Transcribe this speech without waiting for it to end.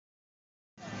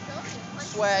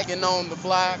swagging on the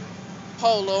block,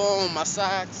 polo on my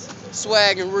socks,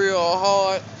 swagging real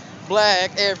hard,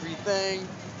 black everything.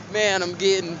 Man, I'm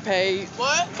getting paid.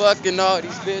 What? Fucking all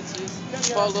these bitches.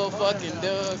 Polo fucking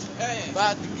Doug.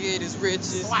 About to get his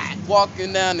riches.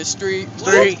 Walking down the street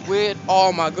with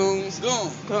all my goons.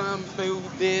 Come through,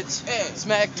 bitch.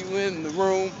 Smack you in the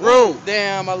room.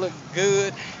 Damn, I look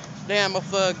good. Damn, I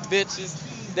fuck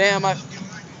bitches. Damn,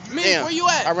 Where you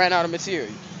at? I ran out of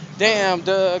material. Damn,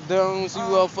 Doug Jones, you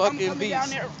a fucking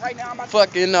beast.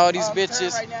 Fucking all these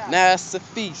bitches. Now it's a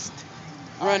feast.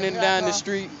 Running down the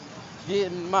street,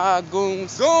 getting my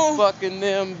goons. Fucking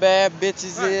them bad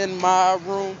bitches in my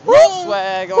room.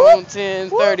 Swag on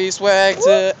 10:30, swag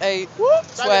till 8.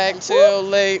 Swag till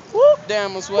late.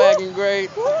 Damn, I'm swagging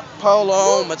great. Polo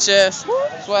on my chest.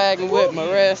 Swagging with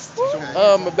my rest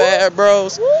of my bad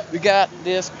bros. We got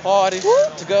this party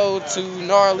to go to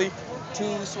gnarly. Two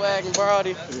swagging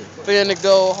body, finna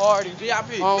go hardy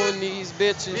on these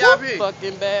bitches,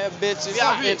 fucking bad bitches,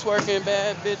 and twerking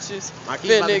bad bitches.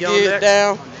 Finna get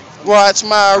down, watch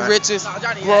my riches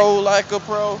grow like a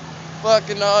pro.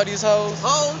 Fucking all these hoes.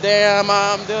 Damn,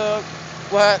 I'm Doug.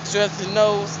 Watch your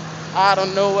nose. I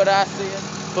don't know what I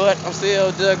said, but I'm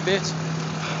still Doug, bitch.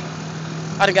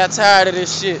 I done got tired of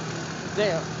this shit.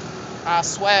 Damn. I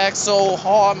swag so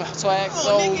hard, my swag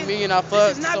so mean, I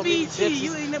fuck so many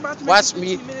bitches. Watch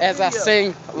me as I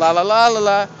sing la la la la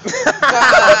la.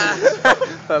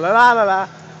 La la la la.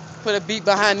 Put a beat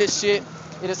behind this shit.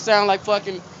 It'll sound like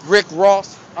fucking Rick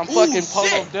Ross. I'm fucking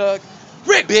Polo Doug.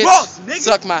 Rick Bitch, Ross, nigga.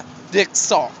 suck my dick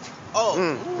soft.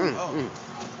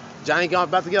 Johnnie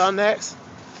about to get on next?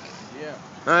 Yeah.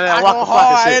 I go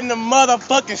hard in the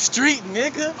motherfucking street,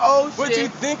 nigga. What you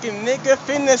thinking, nigga?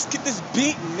 Finna get this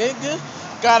beat, nigga.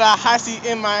 Got a high seat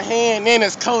in my hand and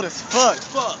it's cold as fuck.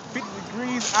 50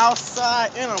 degrees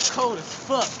outside and I'm cold as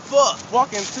fuck.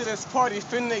 Walking to this party,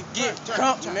 finna get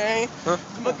drunk, man.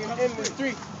 Looking in the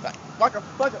street like a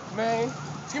fucker, man.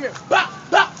 Screaming bop,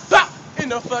 bop, bop in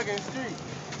the fucking street.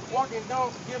 Walking,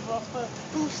 don't give a fuck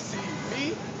who see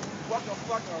me. Walk a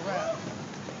fucking rap.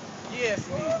 Yes,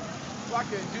 me.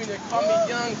 Walker Jr. call me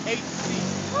Young HC.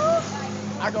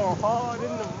 I go hard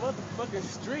in the motherfucking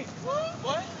street.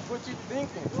 What? What you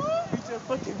thinking? You just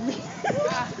fucking me.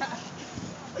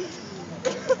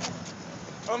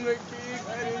 I'm the king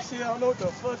of this shit. I don't know what the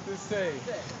fuck to say.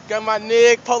 Got my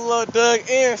nigga Polo Doug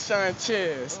and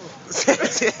Sanchez.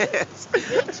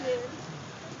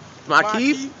 My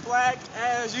keep black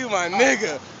as you, my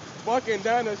nigga. Walking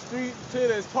down the street to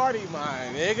this party, my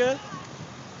nigga.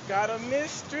 Got a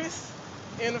mistress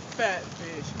and a fat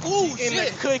bitch. In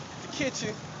the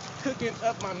kitchen, cooking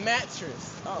up my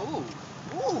mattress.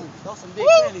 Those some big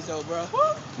panties though, bro.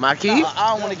 My key?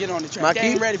 I don't want to get on the track. They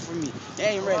ain't ready for me. They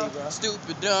ain't ready, bro.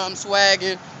 Stupid, dumb,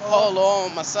 swagging, polo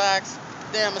on my socks.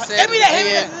 Damn, it's 7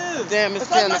 p.m. Damn, it's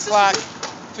 10 o'clock.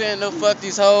 Finna fuck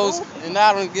these hoes, and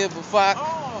I don't give a fuck.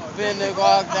 Finna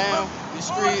walk down the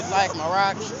street like my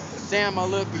rocks. Damn,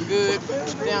 I'm looking good.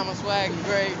 Damn, I'm swagging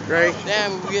great.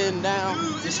 Damn, we're getting down.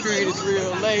 The street is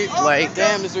real late.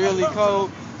 Damn, it's really cold.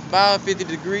 About 50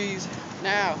 degrees.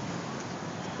 Now,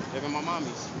 look at my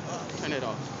mommies. Turn it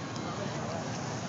off.